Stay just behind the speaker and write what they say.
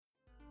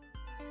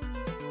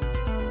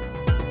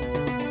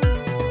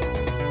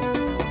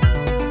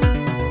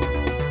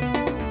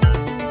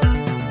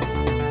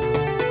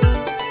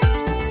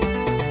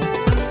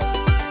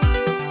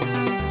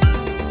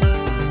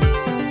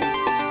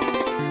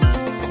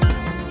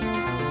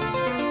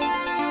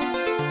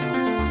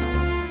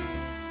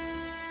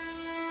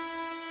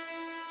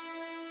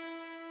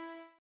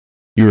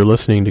You are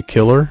listening to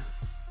Killer.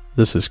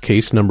 This is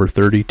case number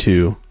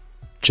 32,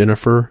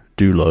 Jennifer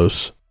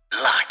Dulos.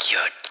 Lock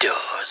your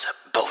doors,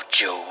 bolt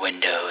your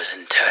windows,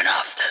 and turn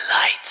off the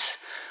lights.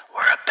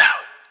 We're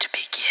about to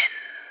begin.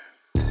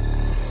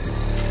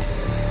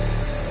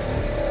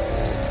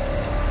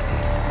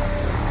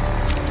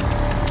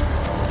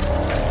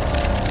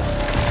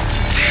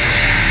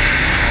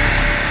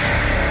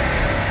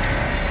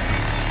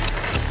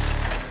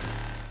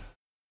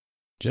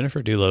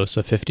 Jennifer Dulos,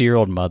 a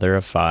 50-year-old mother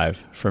of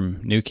 5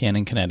 from New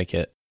Canaan,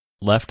 Connecticut,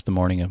 left the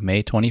morning of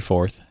May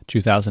 24th,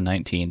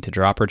 2019 to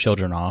drop her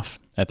children off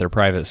at their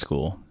private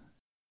school,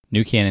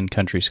 New Canaan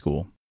Country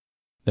School.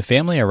 The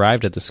family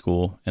arrived at the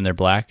school in their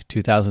black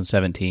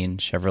 2017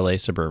 Chevrolet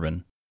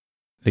Suburban.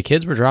 The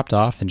kids were dropped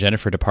off and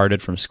Jennifer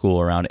departed from school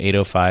around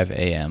 8:05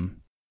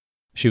 a.m.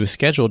 She was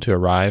scheduled to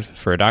arrive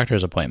for a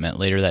doctor's appointment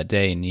later that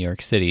day in New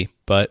York City,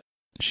 but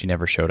she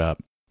never showed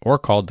up or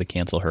called to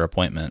cancel her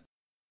appointment.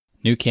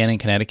 New Canaan,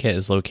 Connecticut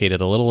is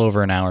located a little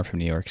over an hour from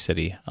New York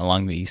City,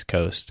 along the East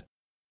Coast.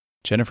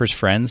 Jennifer's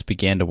friends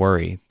began to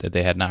worry that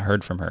they had not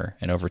heard from her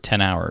in over 10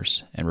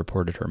 hours and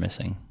reported her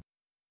missing.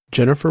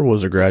 Jennifer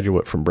was a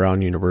graduate from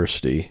Brown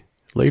University,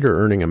 later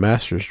earning a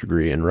master's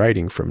degree in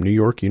writing from New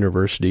York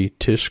University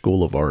Tisch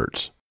School of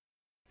Arts.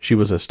 She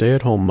was a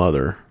stay-at-home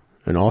mother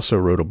and also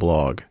wrote a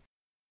blog.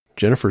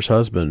 Jennifer's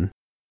husband,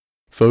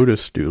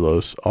 Fotis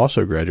Dulos,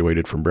 also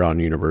graduated from Brown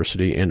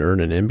University and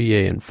earned an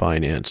MBA in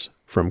finance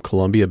from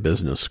Columbia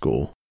Business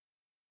School.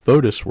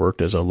 Fotis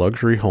worked as a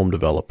luxury home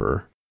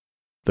developer.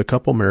 The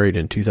couple married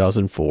in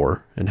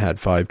 2004 and had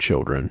 5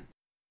 children.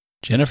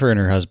 Jennifer and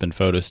her husband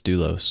Fotis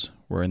Dulos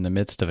were in the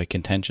midst of a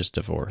contentious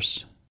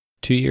divorce.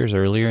 2 years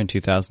earlier, in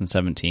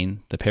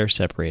 2017, the pair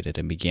separated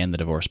and began the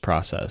divorce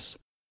process.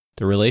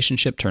 The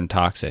relationship turned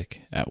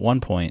toxic. At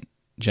one point,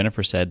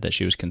 Jennifer said that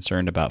she was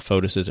concerned about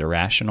Fotis'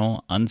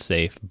 irrational,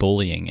 unsafe,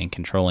 bullying, and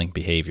controlling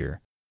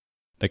behavior.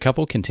 The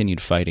couple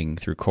continued fighting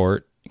through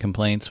court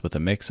complaints with a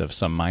mix of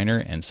some minor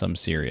and some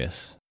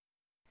serious.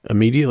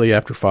 Immediately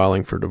after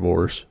filing for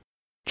divorce,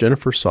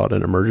 Jennifer sought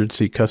an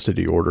emergency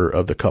custody order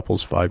of the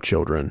couple's 5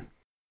 children.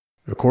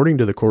 According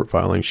to the court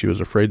filing, she was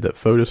afraid that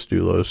Fotis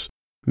Dulos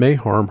may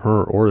harm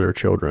her or their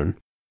children.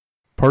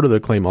 Part of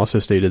the claim also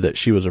stated that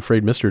she was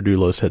afraid Mr.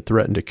 Dulos had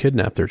threatened to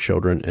kidnap their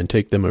children and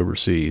take them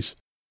overseas.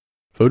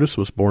 Fotis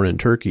was born in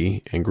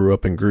Turkey and grew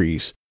up in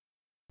Greece,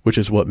 which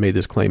is what made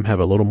this claim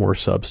have a little more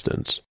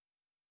substance.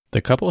 The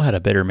couple had a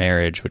bitter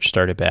marriage which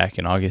started back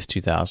in August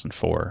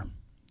 2004.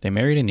 They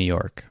married in New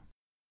York.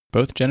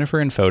 Both Jennifer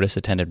and Fotis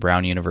attended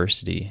Brown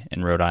University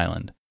in Rhode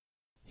Island.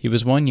 He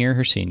was 1 year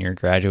her senior,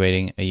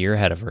 graduating a year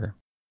ahead of her.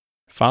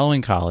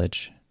 Following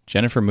college,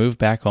 Jennifer moved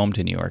back home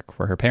to New York,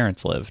 where her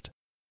parents lived.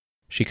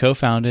 She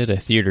co-founded a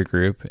theater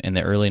group in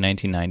the early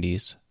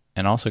 1990s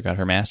and also got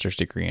her master's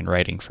degree in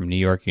writing from New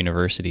York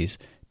University's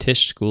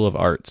Tisch School of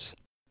Arts.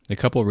 The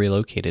couple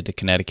relocated to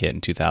Connecticut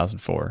in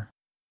 2004.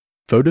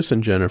 Fotis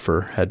and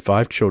Jennifer had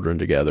 5 children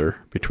together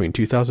between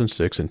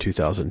 2006 and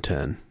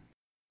 2010.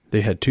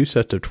 They had 2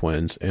 sets of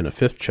twins and a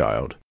 5th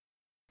child.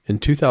 In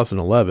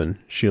 2011,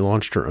 she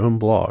launched her own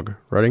blog,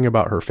 writing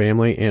about her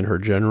family and her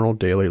general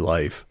daily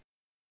life.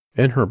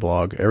 In her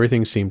blog,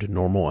 everything seemed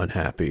normal and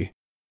happy.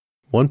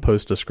 One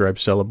post described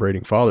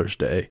celebrating Father's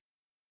Day,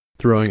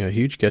 throwing a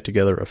huge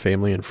get-together of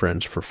family and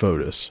friends for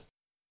Fotis.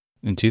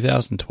 In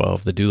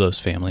 2012, the Dulos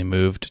family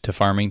moved to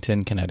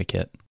Farmington,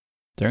 Connecticut.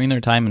 During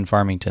their time in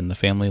Farmington, the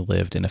family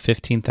lived in a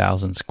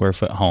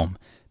 15,000-square-foot home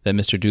that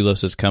Mr.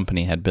 Dulos'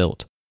 company had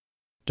built.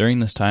 During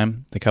this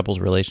time, the couple's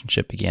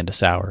relationship began to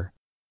sour,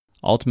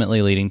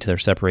 ultimately leading to their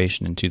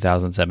separation in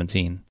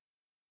 2017.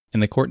 In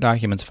the court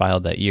documents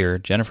filed that year,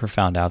 Jennifer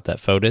found out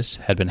that Fotis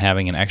had been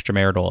having an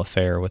extramarital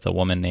affair with a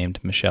woman named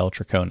Michelle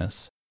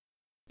Troconis.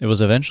 It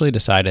was eventually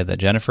decided that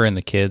Jennifer and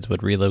the kids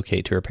would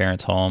relocate to her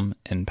parents' home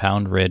in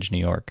Pound Ridge, New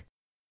York.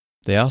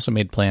 They also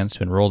made plans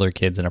to enroll their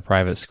kids in a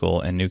private school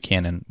in New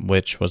Canaan,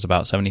 which was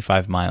about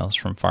 75 miles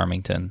from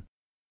Farmington.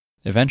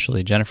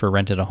 Eventually, Jennifer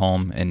rented a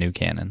home in New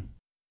Canaan.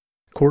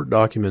 Court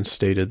documents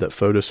stated that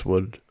Fotis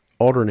would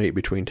alternate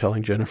between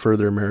telling Jennifer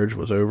their marriage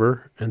was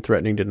over and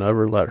threatening to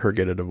never let her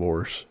get a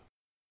divorce.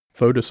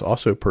 Fotis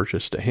also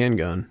purchased a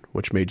handgun,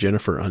 which made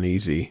Jennifer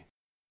uneasy.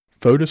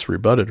 Fotis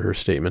rebutted her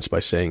statements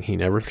by saying he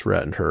never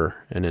threatened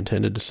her and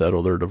intended to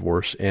settle their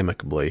divorce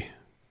amicably.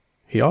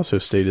 He also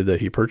stated that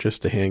he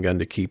purchased the handgun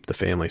to keep the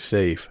family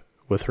safe,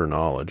 with her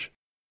knowledge.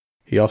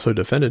 He also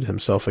defended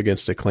himself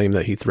against a claim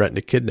that he threatened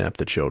to kidnap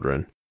the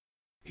children.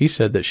 He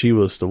said that she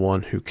was the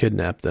one who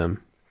kidnapped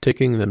them,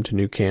 taking them to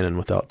New Canaan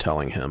without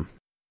telling him.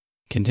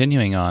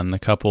 Continuing on, the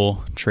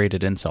couple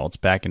traded insults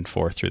back and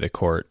forth through the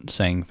court,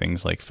 saying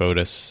things like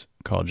Fotis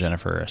called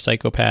Jennifer a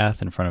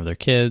psychopath in front of their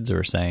kids,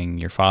 or saying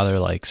your father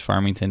likes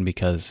Farmington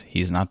because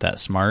he's not that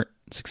smart.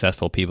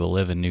 Successful people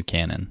live in New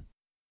Canaan.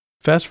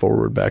 Fast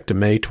forward back to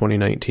May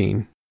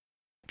 2019.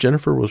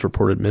 Jennifer was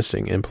reported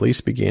missing and police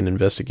began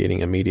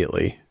investigating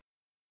immediately.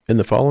 In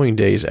the following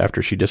days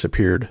after she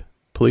disappeared,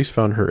 police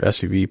found her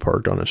SUV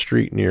parked on a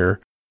street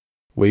near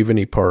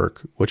Waveney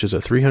Park, which is a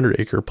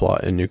 300-acre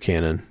plot in New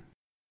Canaan.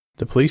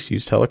 The police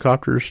used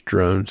helicopters,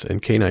 drones,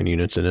 and canine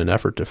units in an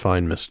effort to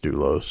find Miss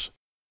Doulos.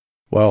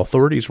 While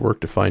authorities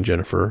worked to find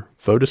Jennifer,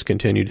 Fotis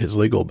continued his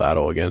legal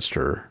battle against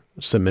her,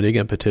 submitting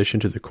a petition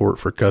to the court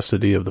for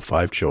custody of the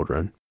 5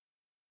 children.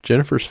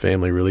 Jennifer's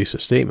family released a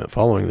statement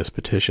following this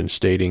petition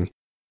stating,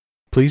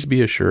 "Please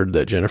be assured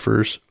that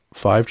Jennifer's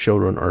 5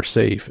 children are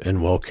safe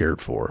and well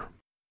cared for."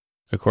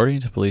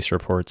 According to police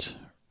reports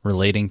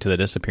relating to the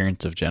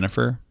disappearance of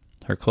Jennifer,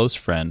 her close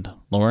friend,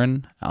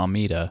 Lauren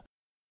Almeida,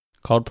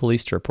 called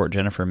police to report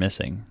Jennifer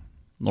missing.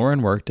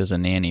 Lauren worked as a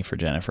nanny for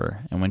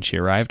Jennifer, and when she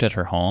arrived at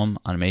her home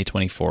on May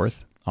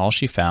 24th, all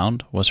she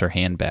found was her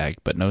handbag,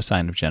 but no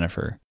sign of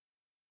Jennifer.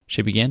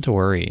 She began to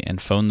worry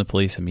and phoned the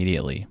police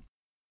immediately.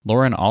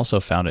 Lauren also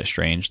found it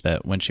strange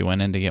that when she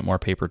went in to get more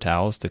paper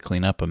towels to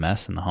clean up a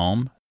mess in the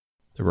home,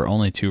 there were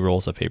only 2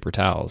 rolls of paper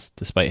towels,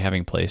 despite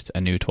having placed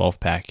a new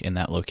 12-pack in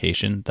that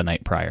location the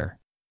night prior.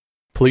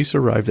 Police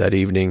arrived that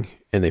evening,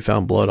 and they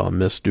found blood on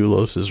Miss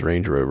Doulos'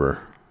 Range Rover,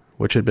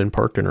 which had been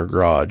parked in her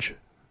garage.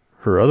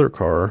 Her other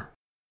car,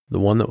 the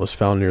one that was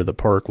found near the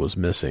park, was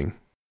missing.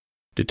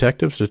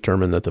 Detectives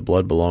determined that the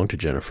blood belonged to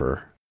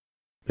Jennifer.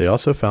 They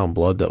also found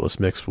blood that was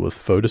mixed with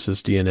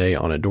Fotis' DNA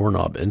on a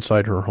doorknob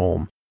inside her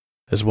home,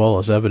 as well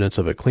as evidence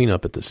of a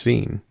cleanup at the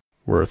scene,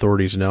 where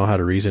authorities now had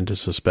a reason to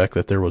suspect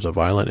that there was a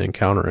violent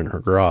encounter in her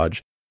garage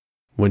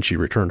when she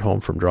returned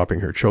home from dropping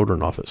her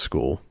children off at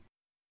school.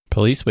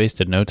 Police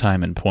wasted no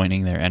time in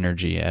pointing their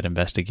energy at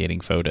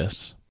investigating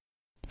Fotis.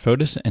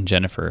 Fotis and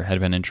Jennifer had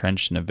been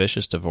entrenched in a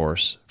vicious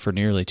divorce for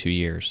nearly 2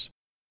 years.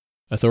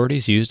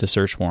 Authorities used a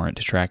search warrant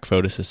to track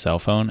Fotis' cell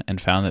phone and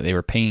found that they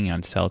were pinging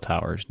on cell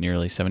towers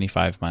nearly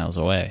 75 miles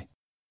away.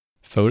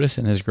 Fotis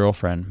and his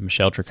girlfriend,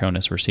 Michelle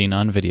Troconis, were seen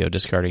on video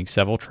discarding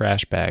several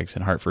trash bags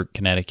in Hartford,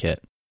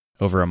 Connecticut,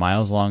 over a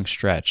miles-long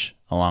stretch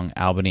along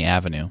Albany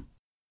Avenue.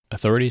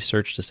 Authorities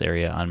searched this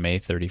area on May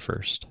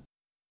 31st.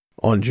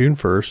 On June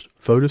 1st,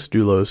 Fotis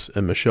Doulos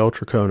and Michelle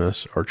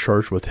Troconis are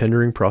charged with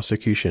hindering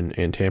prosecution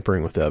and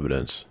tampering with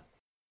evidence.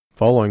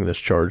 Following this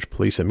charge,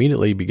 police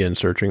immediately began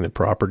searching the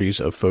properties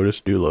of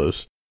Fotis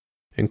Doulos,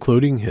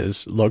 including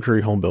his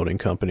luxury home building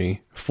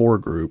company, 4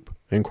 Group,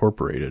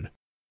 Incorporated.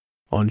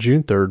 On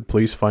June 3rd,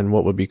 police find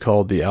what would be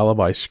called the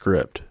alibi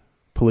script.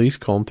 Police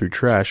combed through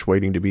trash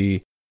waiting to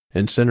be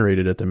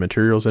incinerated at the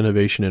Materials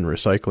Innovation and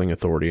Recycling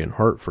Authority in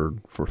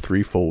Hartford for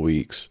 3 full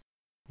weeks,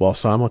 while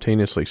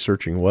simultaneously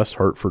searching West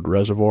Hartford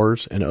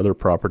reservoirs and other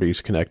properties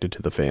connected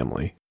to the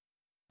family.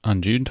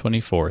 On June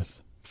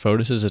 24th,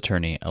 Fotis'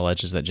 attorney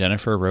alleges that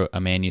Jennifer wrote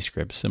a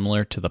manuscript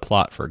similar to the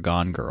plot for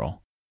Gone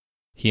Girl.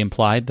 He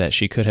implied that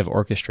she could have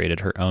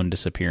orchestrated her own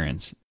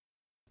disappearance,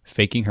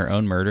 faking her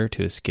own murder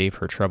to escape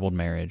her troubled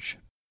marriage.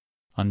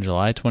 On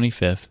July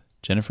 25th,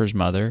 Jennifer's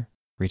mother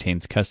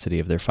retains custody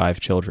of their 5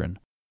 children.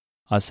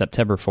 On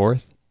September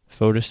 4th,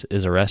 Fotis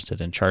is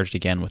arrested and charged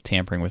again with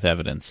tampering with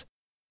evidence.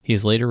 He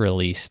is later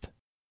released.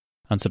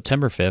 On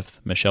September 5th,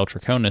 Michelle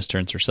Troconis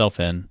turns herself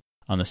in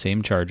on the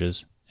same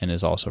charges and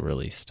is also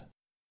released.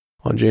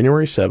 On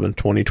January 7,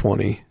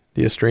 2020,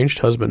 the estranged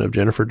husband of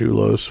Jennifer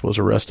Doulos was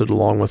arrested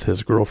along with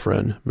his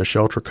girlfriend,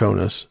 Michelle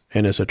Troconis,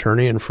 and his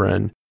attorney and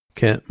friend,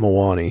 Kent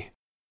Mawani.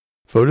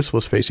 Fotis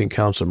was facing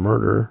counts of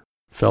murder,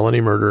 felony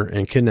murder,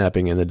 and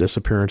kidnapping in the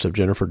disappearance of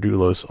Jennifer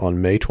Doulos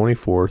on May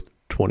 24,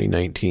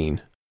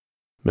 2019.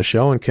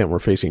 Michelle and Kent were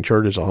facing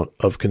charges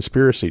of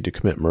conspiracy to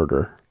commit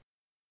murder.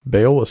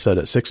 Bail was set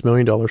at $6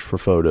 million for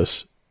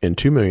Fotis and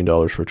 $2 million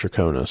for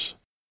Troconis.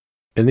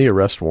 In the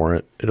arrest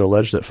warrant, it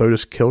alleged that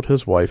Fotis killed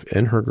his wife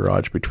in her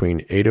garage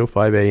between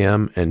 8:05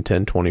 a.m. and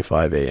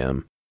 10:25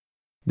 a.m.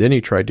 Then he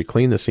tried to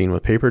clean the scene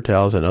with paper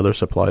towels and other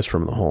supplies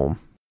from the home.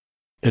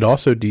 It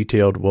also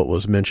detailed what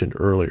was mentioned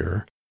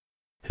earlier.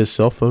 His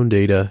cell phone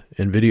data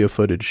and video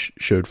footage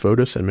showed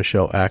Fotis and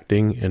Michelle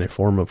acting in a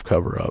form of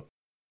cover-up.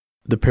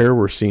 The pair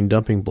were seen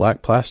dumping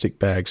black plastic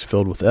bags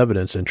filled with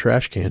evidence in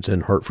trash cans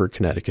in Hartford,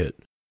 Connecticut.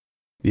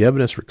 The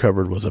evidence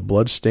recovered was a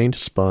blood-stained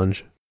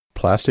sponge,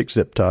 plastic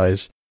zip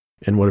ties,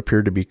 and what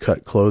appeared to be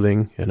cut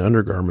clothing and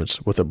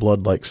undergarments with a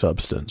blood-like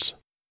substance.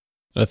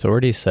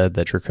 Authorities said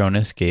that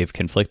Troconis gave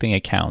conflicting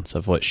accounts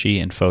of what she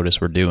and Fotis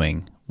were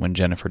doing when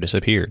Jennifer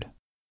disappeared.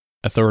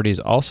 Authorities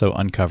also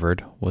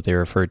uncovered what they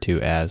referred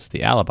to as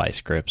the alibi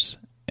scripts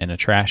in a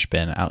trash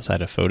bin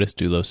outside of Fotis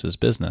Doulos'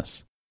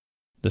 business.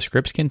 The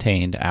scripts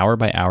contained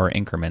hour-by-hour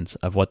increments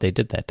of what they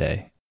did that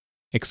day,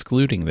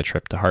 excluding the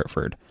trip to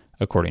Hartford,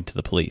 according to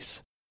the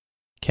police.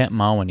 Kent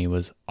Mawani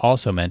was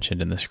also mentioned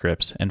in the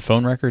scripts, and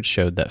phone records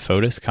showed that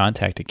Fotis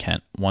contacted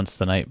Kent once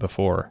the night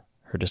before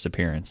her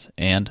disappearance,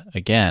 and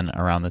again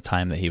around the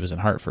time that he was in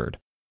Hartford.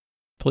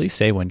 Police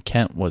say when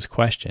Kent was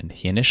questioned,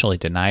 he initially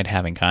denied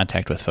having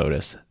contact with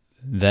Fotis,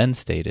 then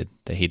stated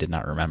that he did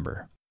not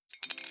remember.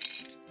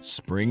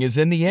 Spring is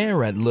in the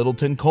air at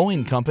Littleton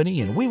Coin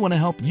Company, and we want to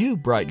help you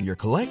brighten your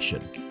collection.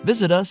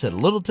 Visit us at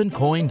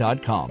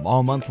littletoncoin.com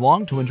all month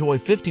long to enjoy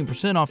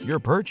 15% off your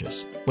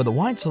purchase. With a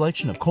wide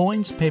selection of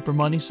coins, paper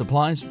money,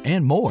 supplies,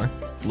 and more,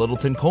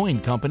 Littleton Coin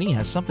Company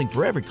has something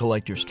for every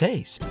collector's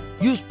taste.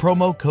 Use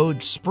promo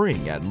code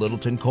SPRING at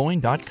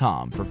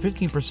littletoncoin.com for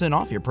 15%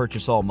 off your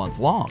purchase all month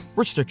long.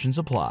 Restrictions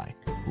apply.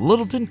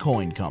 Littleton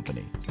Coin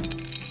Company.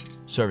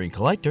 Serving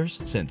collectors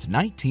since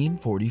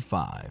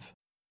 1945.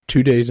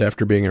 2 days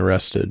after being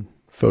arrested,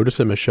 Fotis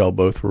and Michelle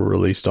both were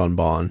released on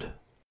bond.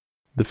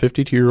 The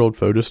 52-year-old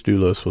Fotis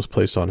Dulos was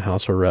placed on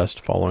house arrest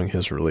following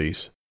his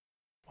release.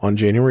 On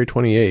January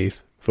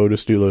 28th,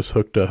 Fotis Dulos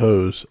hooked a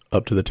hose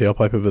up to the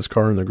tailpipe of his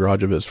car in the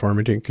garage of his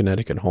Farmington,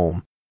 Connecticut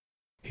home.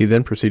 He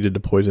then proceeded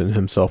to poison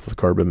himself with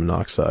carbon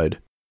monoxide.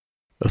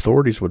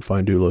 Authorities would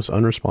find Dulos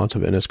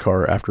unresponsive in his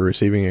car after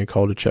receiving a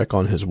call to check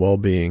on his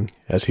well-being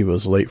as he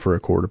was late for a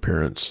court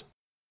appearance.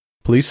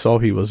 Police saw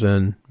he was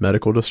in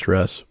medical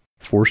distress,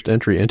 forced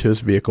entry into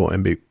his vehicle,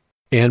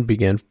 and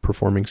began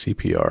performing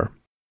CPR.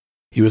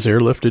 He was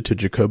airlifted to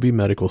Jacobi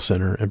Medical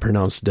Center and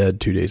pronounced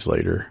dead 2 days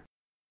later.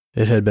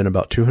 It had been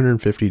about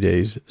 250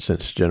 days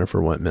since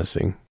Jennifer went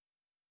missing.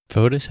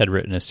 Fotis had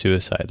written a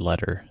suicide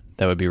letter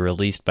that would be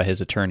released by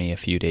his attorney a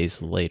few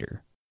days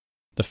later.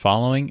 The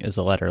following is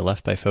a letter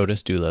left by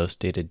Fotis Dulos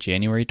dated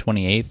January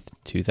 28th,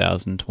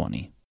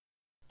 2020.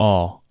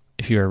 All,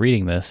 if you are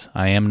reading this,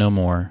 I am no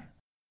more.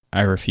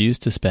 I refuse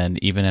to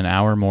spend even an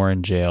hour more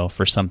in jail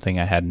for something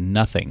I had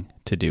nothing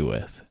to do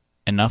with.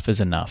 Enough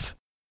is enough.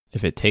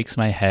 If it takes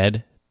my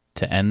head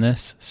to end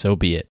this, so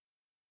be it.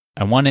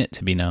 I want it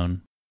to be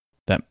known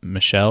that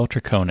Michelle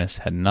Troconis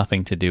had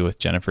nothing to do with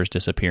Jennifer's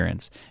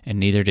disappearance, and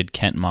neither did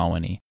Kent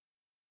Mawhinney.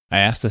 I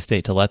ask the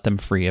state to let them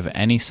free of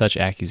any such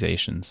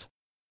accusations.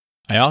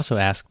 I also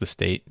ask the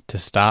state to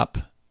stop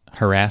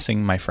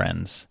harassing my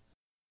friends.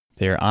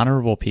 They are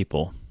honorable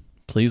people.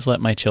 Please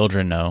let my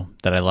children know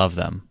that I love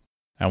them.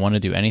 I want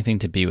to do anything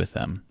to be with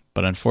them,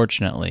 but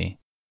unfortunately,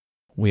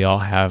 we all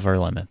have our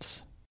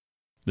limits.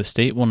 The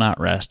state will not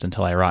rest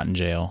until I rot in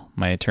jail.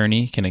 My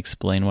attorney can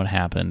explain what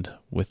happened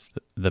with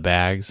the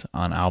bags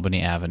on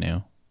Albany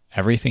Avenue.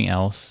 Everything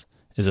else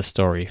is a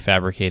story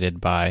fabricated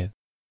by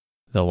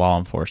the law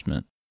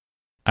enforcement.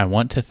 I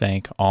want to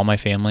thank all my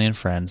family and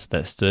friends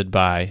that stood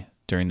by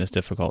during this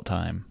difficult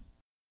time.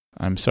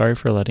 I'm sorry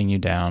for letting you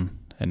down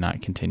and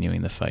not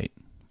continuing the fight.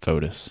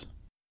 Fotis.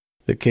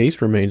 The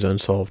case remains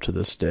unsolved to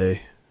this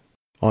day.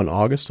 On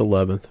August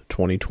 11th,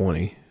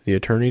 2020, the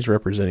attorneys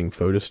representing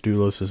Fotis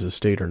Dulos'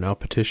 estate are now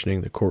petitioning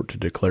the court to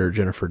declare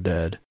Jennifer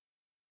dead.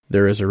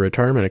 There is a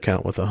retirement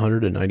account with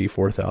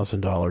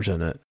 $194,000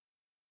 in it.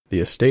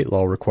 The estate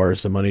law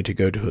requires the money to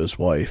go to his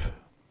wife.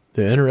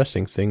 The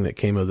interesting thing that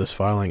came of this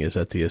filing is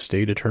that the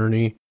estate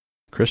attorney,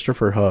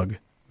 Christopher Hugg,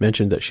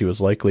 mentioned that she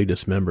was likely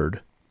dismembered,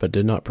 but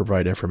did not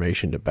provide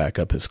information to back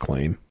up his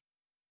claim.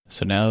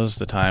 So now's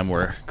the time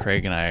where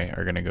Craig and I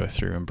are going to go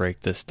through and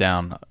break this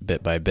down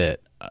bit by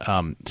bit.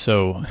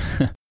 So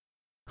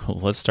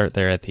let's start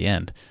there at the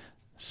end.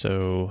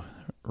 So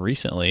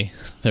recently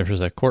there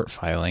was a court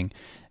filing,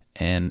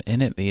 and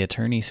in it the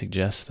attorney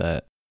suggests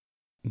that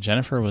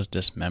Jennifer was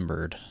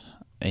dismembered,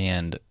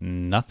 and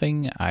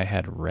nothing I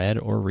had read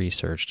or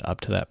researched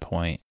up to that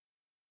point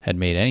had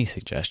made any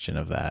suggestion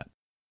of that.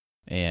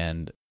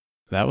 And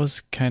that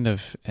was kind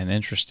of an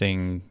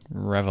interesting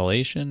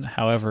revelation.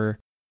 However,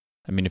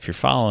 I mean, if you're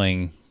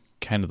following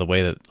kind of the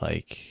way that,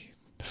 like,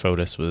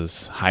 Fotis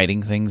was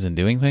hiding things and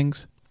doing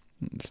things,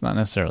 it's not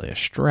necessarily a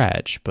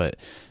stretch, but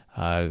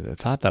I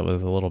thought that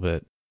was a little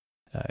bit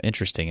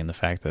interesting in the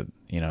fact that,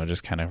 you know,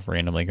 just kind of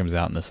randomly comes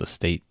out in this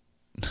estate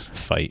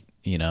fight,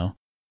 you know?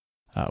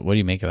 What do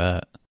you make of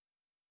that?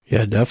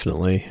 Yeah,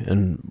 definitely.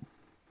 And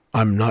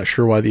I'm not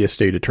sure why the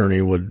estate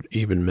attorney would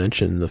even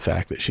mention the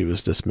fact that she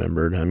was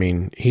dismembered. I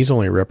mean, he's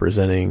only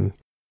representing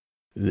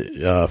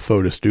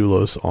Fotis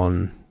Dulos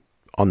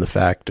on the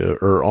fact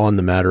or on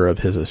the matter of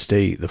his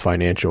estate, the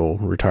financial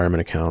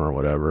retirement account or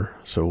whatever.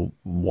 So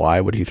why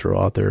would he throw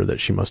out there that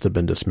she must have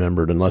been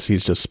dismembered unless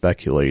he's just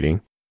speculating?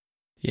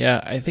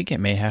 Yeah, I think it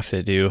may have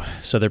to do.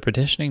 So they're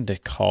petitioning to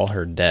call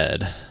her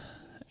dead,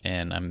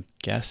 and I'm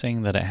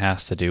guessing that it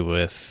has to do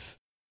with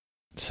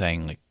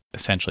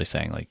essentially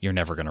saying you're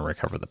never going to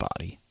recover the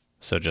body,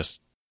 so just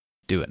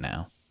do it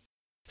now.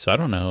 So I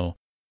don't know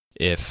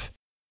if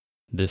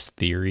this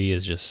theory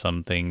is just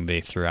something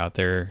they threw out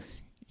there,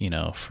 you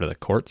know, for the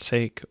court's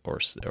sake, or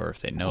if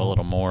they know a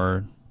little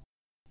more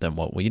than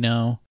what we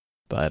know.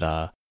 But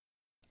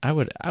I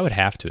would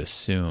have to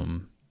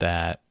assume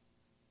that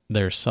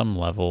there's some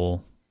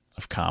level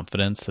of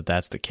confidence that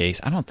that's the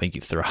case. I don't think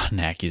you throw out an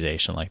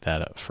accusation like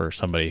that for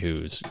somebody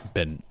who's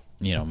been,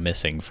 you know,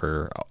 missing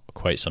for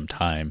quite some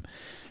time.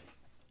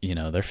 You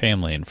know, their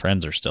family and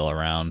friends are still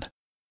around,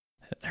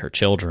 her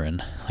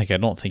children. Like, I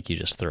don't think you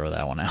just throw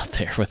that one out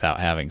there without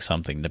having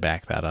something to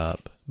back that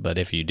up. But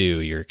if you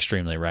do, you're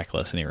extremely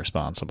reckless and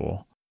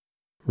irresponsible.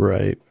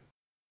 Right.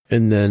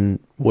 And then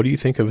what do you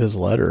think of his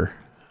letter?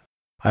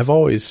 I've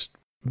always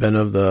been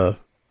of the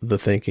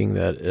thinking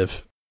that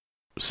if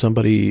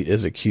somebody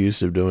is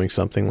accused of doing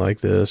something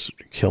like this,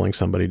 killing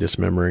somebody,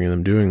 dismembering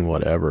them, doing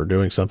whatever,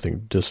 doing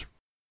something just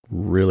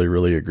really,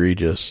 really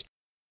egregious,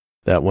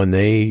 that when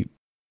they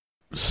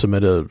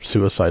submit a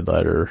suicide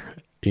letter,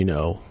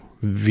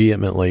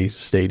 vehemently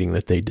stating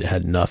that they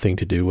had nothing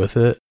to do with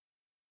it,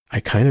 I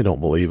kind of don't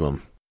believe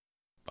them.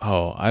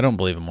 Oh, I don't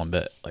believe him one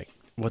bit. Like,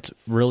 what's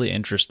really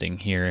interesting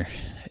here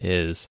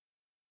is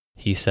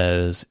he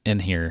says in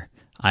here,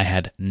 I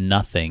had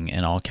nothing,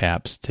 in all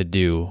caps, to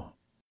do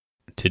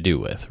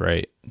with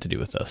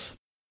this.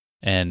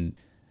 And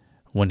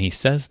when he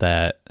says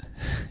that,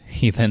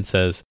 he then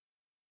says,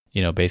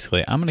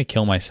 basically, I'm going to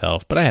kill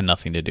myself, but I had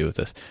nothing to do with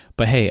this.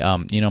 But hey,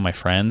 my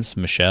friends,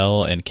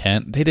 Michelle and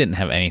Kent, they didn't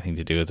have anything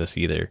to do with this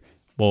either.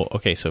 Well,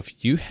 okay, so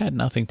if you had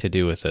nothing to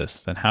do with this,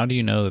 then how do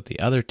you know that the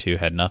other two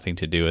had nothing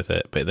to do with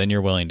it, but then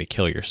you're willing to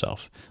kill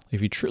yourself?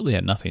 If you truly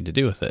had nothing to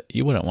do with it,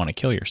 you wouldn't want to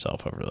kill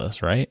yourself over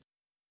this, right?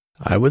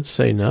 I would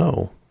say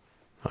no.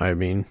 I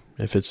mean,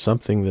 if it's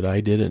something that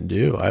I didn't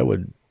do, I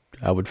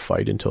would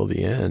fight until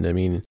the end. I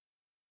mean,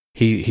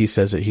 he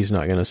says that he's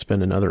not going to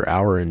spend another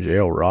hour in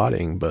jail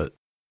rotting, but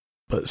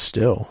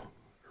still,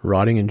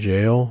 rotting in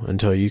jail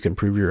until you can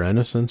prove your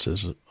innocence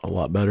is a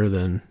lot better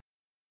than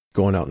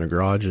going out in the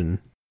garage and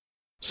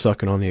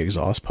sucking on the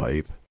exhaust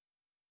pipe.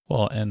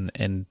 Well,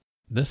 and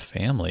this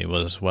family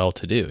was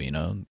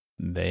well-to-do,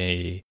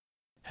 They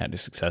had a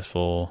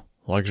successful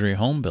luxury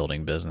home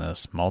building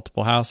business,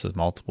 multiple houses,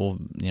 multiple,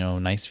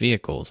 nice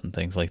vehicles and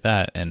things like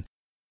that. And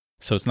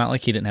so it's not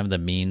like he didn't have the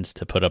means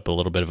to put up a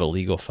little bit of a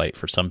legal fight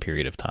for some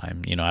period of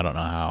time. I don't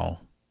know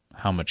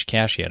how much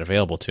cash he had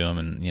available to him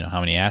and,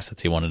 how many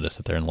assets he wanted to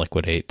sit there and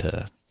liquidate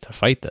to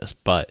fight this.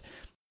 But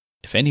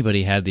if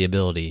anybody had the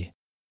ability,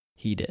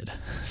 he did.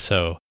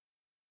 So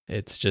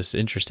it's just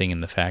interesting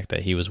in the fact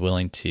that he was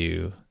willing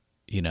to,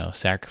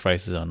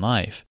 sacrifice his own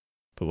life.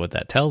 But what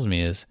that tells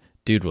me is,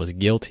 dude was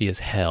guilty as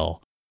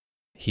hell.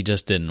 He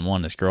just didn't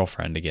want his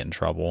girlfriend to get in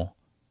trouble.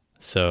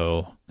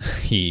 So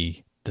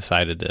he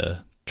decided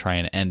to try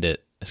and end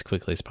it as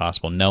quickly as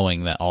possible,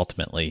 knowing that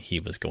ultimately he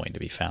was going to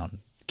be found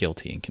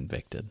guilty and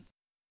convicted.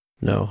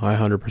 No, I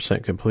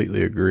 100%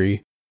 completely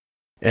agree.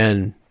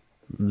 And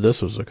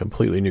this was a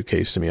completely new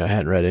case to me. I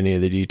hadn't read any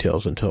of the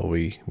details until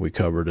we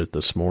covered it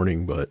this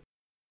morning, but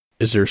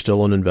is there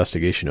still an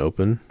investigation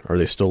open? Are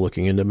they still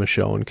looking into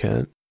Michelle and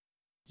Kent?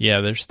 Yeah,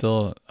 there's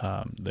still,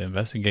 the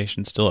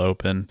investigation's still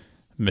open.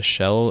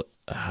 Michelle,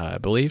 I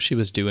believe she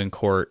was due in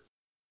court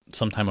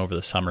sometime over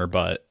the summer,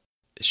 but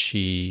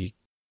she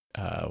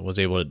was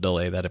able to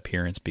delay that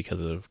appearance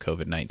because of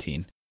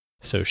COVID-19.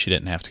 So she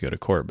didn't have to go to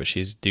court, but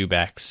she's due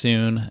back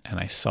soon. And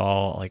I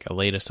saw a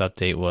latest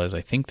update was,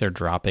 I think they're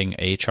dropping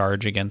a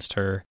charge against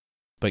her,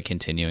 but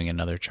continuing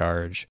another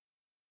charge.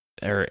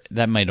 Or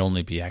that might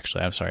only be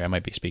I'm sorry, I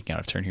might be speaking out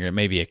of turn here. It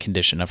may be a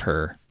condition of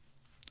her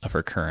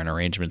current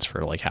arrangements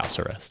for house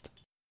arrest.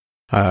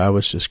 I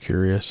was just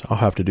curious. I'll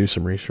have to do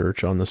some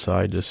research on the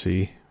side to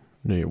see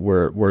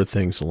where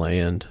things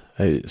land.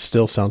 It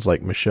still sounds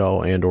like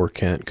Michelle and or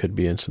Kent could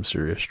be in some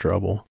serious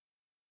trouble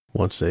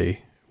once they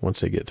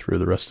get through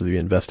the rest of the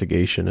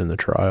investigation and the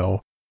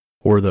trial,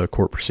 or the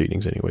court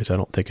proceedings anyways. I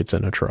don't think it's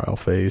in a trial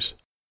phase.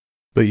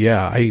 But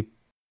yeah,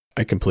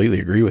 I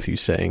completely agree with you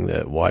saying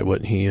that why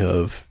wouldn't he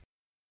have,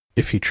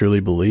 if he truly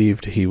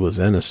believed he was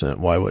innocent,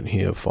 why wouldn't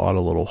he have fought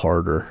a little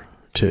harder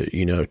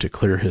to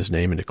clear his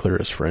name and to clear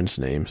his friends'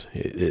 names?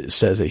 It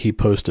says that he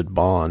posted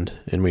bond,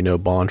 and we know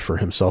bond for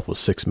himself was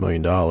 $6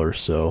 million.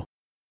 So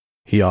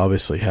he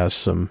obviously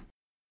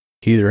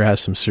he either has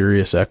some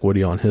serious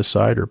equity on his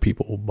side or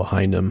people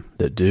behind him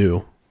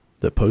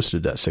that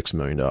posted that $6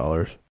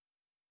 million.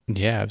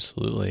 Yeah,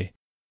 absolutely.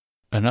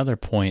 Another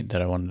point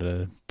that I wanted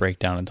to break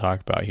down and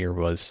talk about here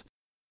was,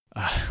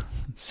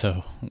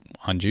 so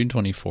on June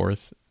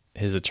 24th,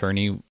 his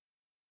attorney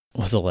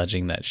was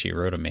alleging that she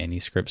wrote a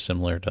manuscript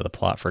similar to the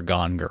plot for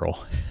Gone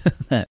Girl,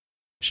 that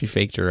she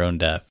faked her own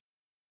death.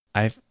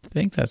 I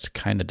think that's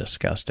kind of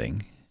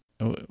disgusting.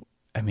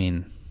 I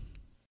mean,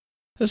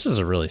 this is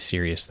a really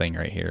serious thing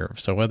right here.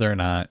 So whether or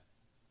not,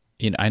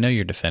 I know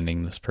you're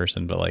defending this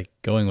person, but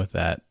going with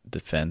that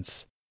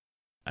defense,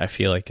 I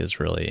feel like is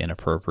really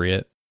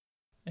inappropriate.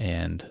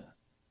 And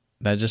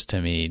that just,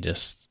 to me, it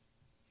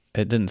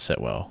didn't sit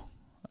well.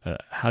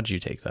 How'd you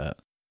take that?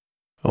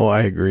 Oh,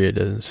 I agree. It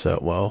didn't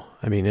sit well.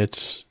 I mean,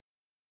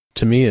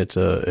 to me, it's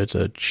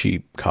a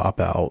cheap cop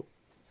out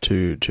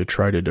to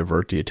try to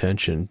divert the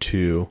attention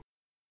to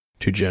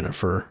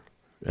Jennifer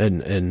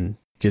and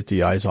get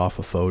the eyes off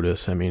of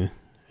Fotis. I mean,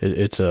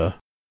 to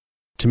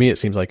me, it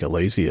seems like a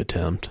lazy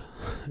attempt,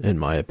 in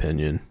my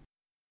opinion.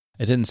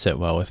 It didn't sit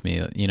well with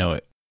me.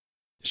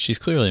 She's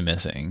clearly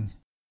missing.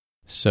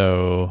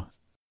 So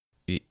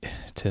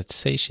to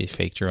say she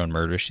faked her own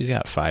murder, she's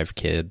got 5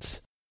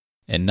 kids,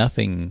 and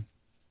nothing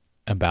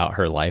about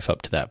her life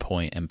up to that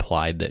point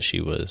implied that she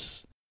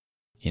was,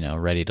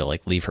 ready to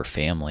leave her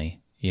family.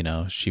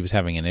 She was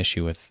having an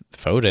issue with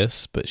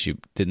Fotis, but she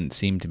didn't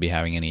seem to be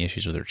having any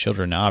issues with her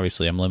children. Now,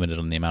 obviously, I'm limited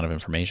on the amount of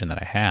information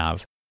that I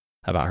have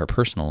about her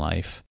personal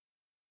life,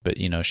 but,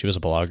 she was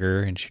a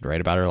blogger and she'd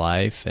write about her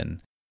life.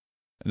 And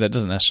That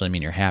doesn't necessarily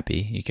mean you're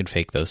happy. You can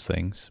fake those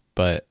things.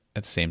 But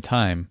at the same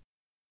time,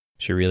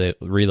 she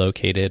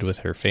relocated with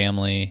her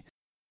family.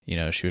 You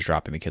know, she was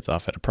dropping the kids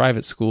off at a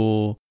private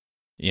school.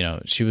 You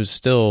know, she was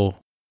still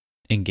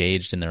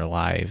engaged in their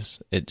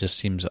lives. It just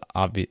seems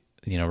obvious,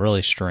 you know,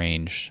 really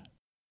strange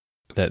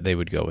that they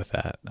would go with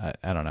that.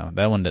 I don't know.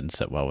 That one didn't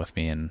sit well with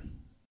me. And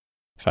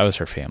if I was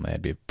her family,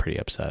 I'd be pretty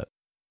upset.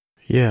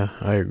 Yeah,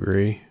 I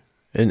agree.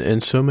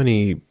 And so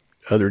many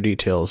other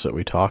details that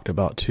we talked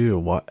about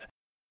too.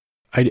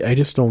 I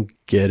just don't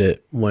get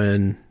it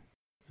when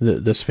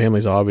this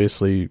family's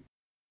obviously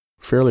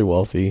fairly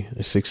wealthy,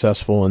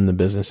 successful in the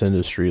business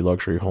industry,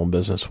 luxury home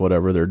business,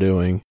 whatever they're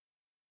doing.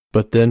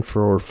 But then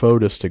for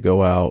Fotis to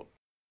go out,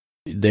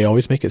 they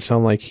always make it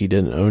sound like he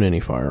didn't own any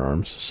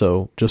firearms.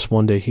 So just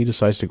one day he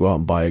decides to go out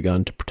and buy a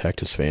gun to protect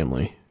his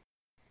family.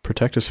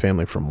 Protect his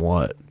family from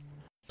what?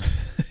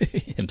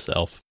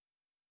 Himself.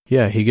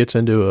 Yeah, he gets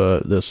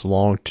into this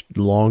long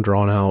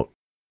drawn out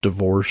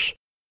divorce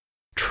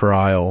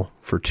trial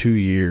for 2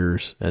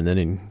 years, and then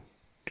he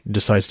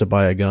decides to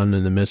buy a gun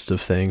in the midst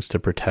of things to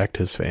protect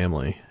his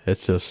family.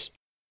 It's just,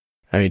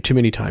 I mean, too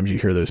many times you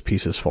hear those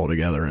pieces fall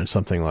together in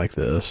something like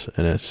this,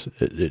 and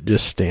it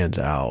just stands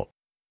out.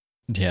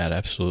 Yeah, it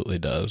absolutely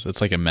does.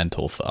 It's like a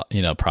mental thought,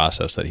 you know,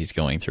 process that he's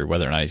going through,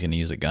 whether or not he's going to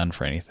use a gun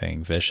for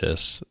anything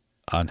vicious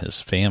on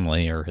his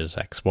family or his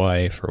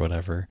ex-wife or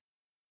whatever.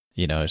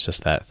 You know, it's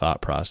just that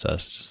thought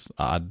process. It's just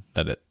odd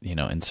that it, you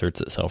know,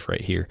 inserts itself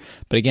right here.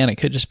 But again, it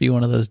could just be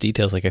one of those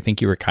details like I think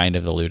you were kind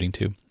of alluding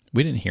to.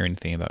 We didn't hear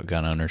anything about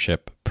gun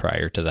ownership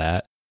prior to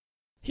that.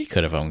 He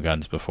could have owned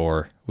guns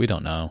before. We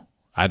don't know.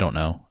 I don't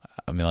know.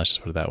 I mean, let's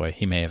just put it that way.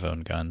 He may have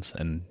owned guns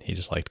and he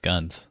just liked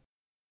guns.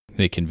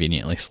 They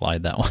conveniently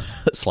slide that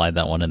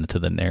one into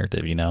the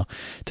narrative, you know,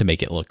 to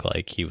make it look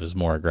like he was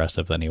more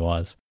aggressive than he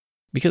was.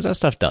 Because that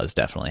stuff does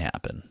definitely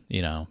happen.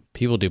 You know,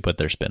 people do put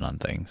their spin on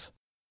things.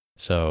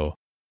 So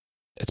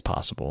it's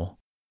possible.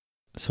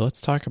 So let's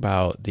talk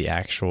about the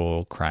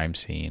actual crime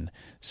scene.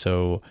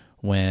 So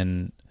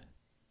when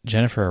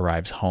Jennifer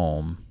arrives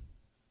home,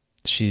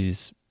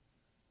 she's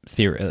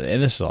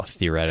and this is all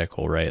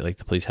theoretical, right? Like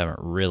the police haven't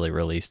really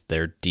released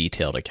their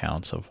detailed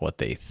accounts of what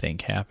they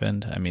think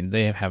happened. I mean,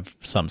 they have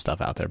some stuff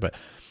out there, but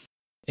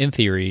in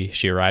theory,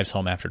 she arrives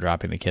home after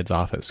dropping the kids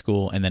off at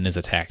school and then is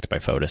attacked by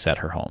Fotis at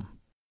her home.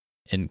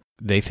 And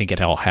they think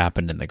it all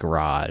happened in the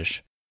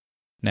garage.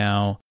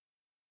 Now,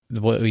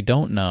 what we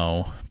don't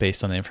know,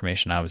 based on the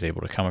information I was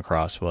able to come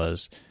across,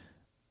 was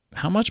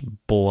how much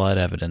blood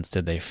evidence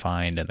did they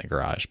find in the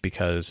garage?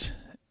 Because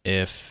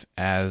if,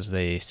 as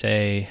they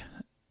say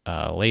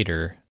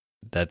later,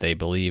 that they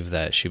believe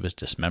that she was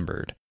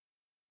dismembered,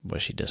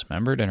 was she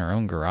dismembered in her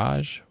own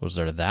garage? Was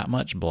there that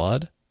much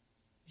blood?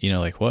 You know,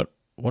 like what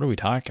are we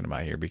talking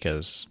about here?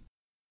 Because,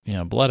 you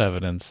know, blood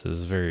evidence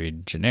is very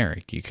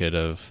generic. You could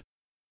have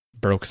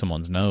broke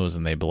someone's nose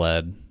and they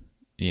bled,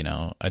 you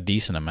know, a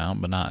decent amount,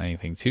 but not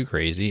anything too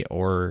crazy.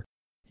 Or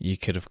you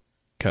could have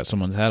cut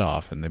someone's head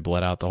off and they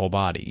bled out the whole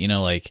body. You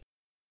know, like,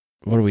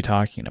 what are we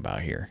talking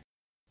about here?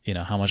 You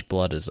know, how much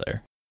blood is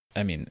there?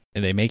 I mean,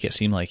 they make it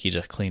seem like he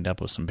just cleaned up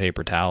with some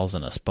paper towels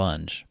and a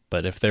sponge.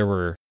 But if there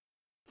were,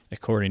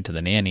 according to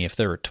the nanny, if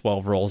there were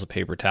 12 rolls of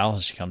paper towels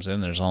and she comes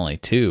in, there's only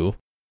 2.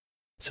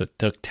 So it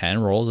took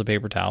 10 rolls of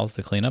paper towels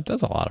to clean up.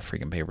 That's a lot of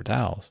freaking paper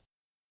towels.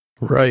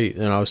 Right,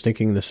 and I was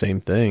thinking the same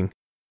thing.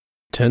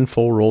 10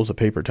 full rolls of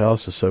paper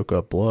towels to soak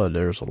up blood.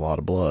 There's a lot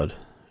of blood.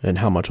 And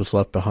how much was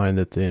left behind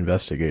that the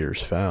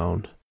investigators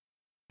found.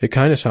 It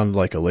kind of sounded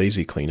like a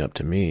lazy cleanup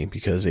to me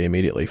because they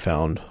immediately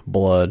found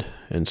blood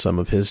and some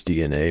of his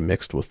DNA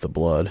mixed with the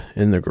blood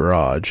in the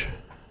garage.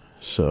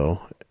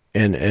 So,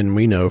 and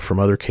we know from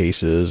other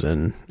cases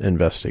and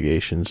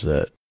investigations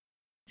that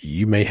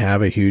you may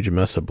have a huge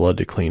mess of blood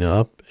to clean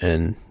up,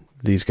 and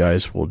these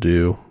guys will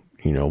do,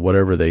 you know,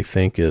 whatever they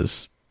think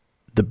is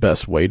the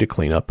best way to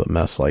clean up a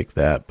mess like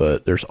that,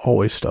 but there's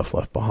always stuff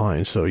left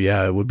behind. So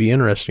yeah, it would be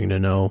interesting to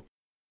know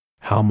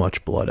how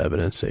much blood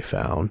evidence they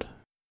found.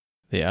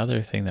 The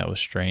other thing that was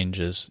strange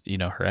is, you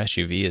know, her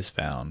SUV is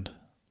found,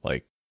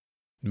 like,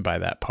 by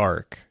that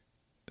park.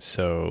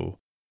 So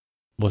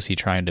was he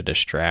trying to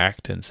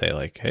distract and say,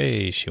 like,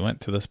 hey, she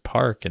went to this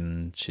park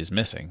and she's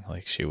missing?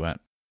 Like, she went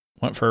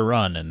for a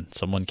run and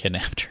someone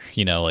kidnapped her.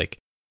 You know, like,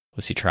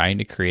 was he trying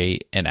to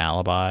create an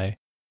alibi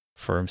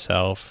for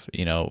himself,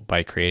 you know,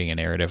 by creating a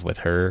narrative with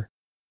her,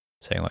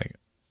 saying, like,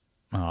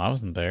 oh, I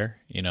wasn't there,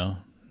 you know?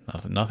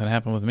 Nothing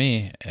happened with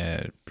me.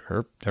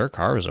 Her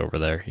car was over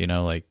there, you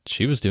know, like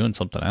she was doing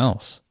something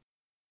else.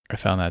 I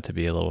found that to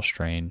be a little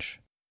strange.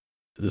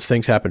 The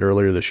things happened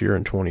earlier this year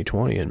in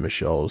 2020, and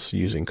Michelle's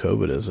using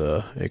COVID as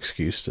a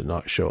excuse to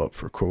not show up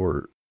for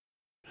court.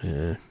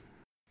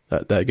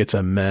 That gets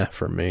a meh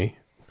for me.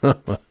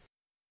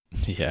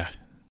 Yeah,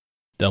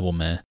 double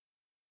meh.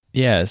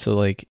 Yeah, so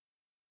like,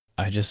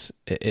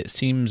 it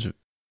seems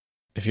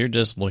if you're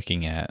just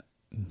looking at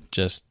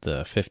just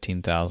the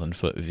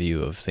 15,000-foot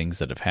view of things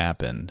that have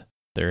happened.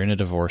 They're in a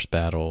divorce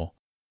battle.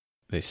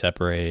 They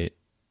separate.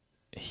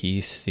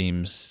 They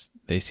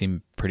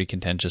seem pretty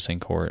contentious in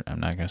court. I'm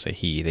not going to say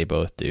he, they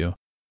both do.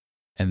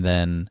 And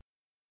then,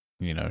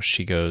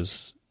 she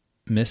goes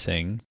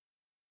missing.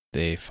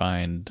 They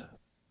find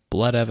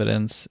blood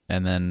evidence,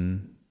 and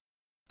then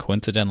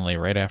coincidentally,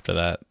 right after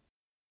that,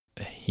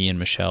 he and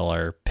Michelle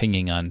are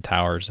pinging on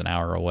towers an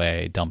hour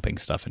away, dumping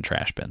stuff in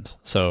trash bins.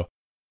 So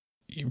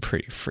you're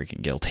pretty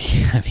freaking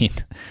guilty. I mean,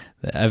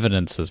 the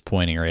evidence is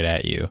pointing right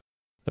at you.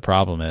 The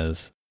problem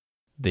is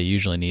they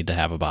usually need to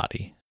have a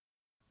body.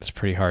 It's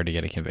pretty hard to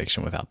get a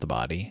conviction without the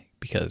body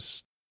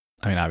because,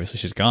 obviously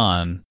she's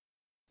gone.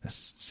 This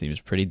seems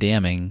pretty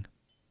damning,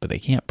 but they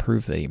can't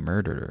prove that he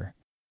murdered her.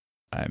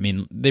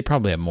 They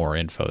probably have more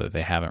info that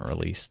they haven't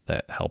released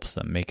that helps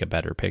them make a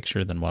better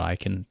picture than what I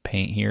can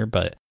paint here,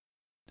 but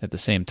at the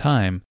same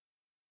time,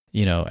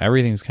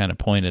 everything's kind of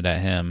pointed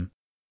at him,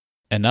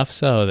 enough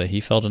so that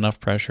he felt enough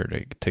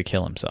pressure to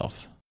kill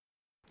himself.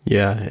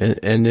 Yeah,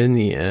 and in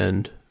the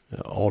end,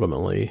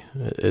 ultimately,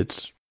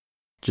 it's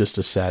just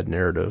a sad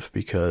narrative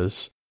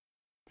because,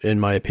 in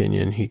my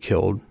opinion, he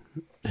killed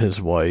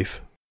his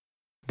wife,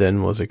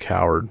 then was a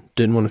coward,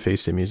 didn't want to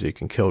face the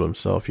music and killed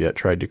himself, yet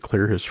tried to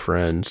clear his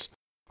friends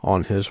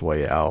on his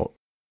way out.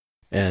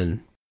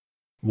 And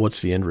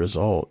what's the end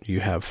result? You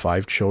have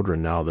 5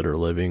 children now that are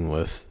living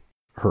with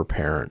her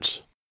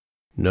parents.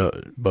 No,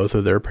 both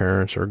of their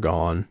parents are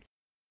gone.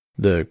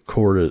 The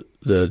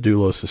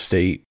Dulos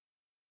estate,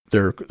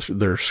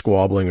 they're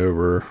squabbling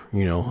over,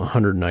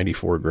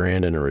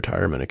 $194,000 in a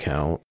retirement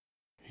account.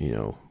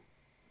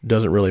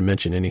 Doesn't really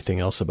mention anything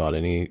else about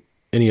any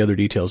other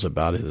details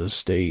about his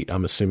estate.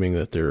 I'm assuming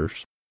that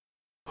there's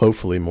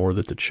hopefully more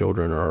that the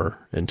children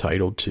are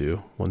entitled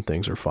to when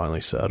things are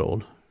finally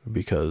settled,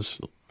 because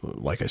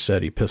like I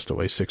said, he pissed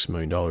away $6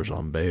 million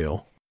on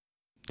bail.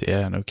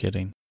 Yeah, no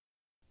kidding.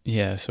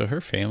 Yeah, so her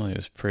family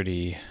was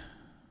pretty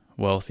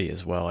wealthy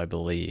as well, I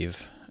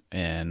believe.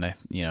 And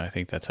I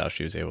think that's how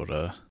she was able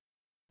to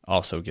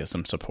also get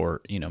some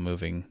support,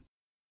 moving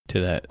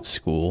to that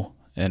school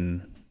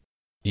and,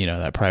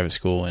 that private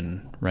school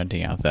and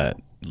renting out that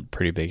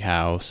pretty big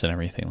house and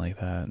everything like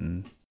that.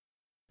 And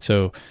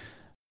so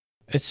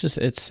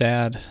it's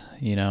sad,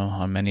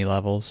 on many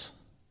levels.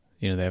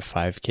 They have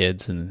 5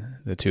 kids and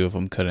the 2 of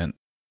them couldn't,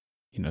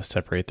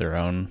 separate their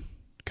own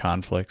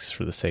conflicts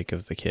for the sake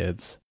of the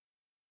kids.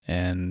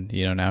 And,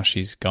 now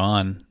she's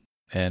gone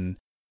and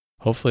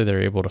hopefully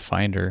they're able to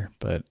find her.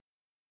 But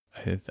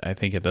I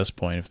think at this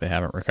point, if they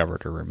haven't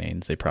recovered her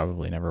remains, they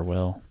probably never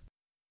will.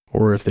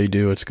 Or if they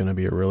do, it's going to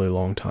be a really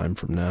long time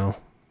from now.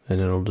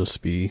 And it'll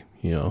just be,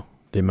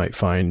 they might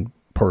find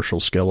partial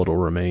skeletal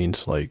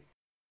remains like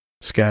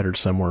scattered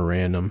somewhere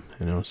random.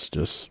 It's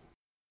just,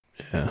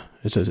 yeah,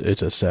 it's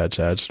a sad,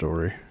 sad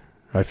story.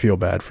 I feel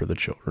bad for the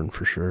children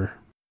for sure.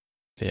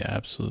 Yeah,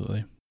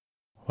 absolutely.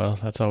 Well,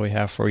 that's all we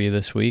have for you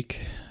this week.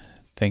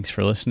 Thanks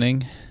for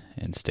listening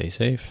and stay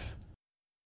safe.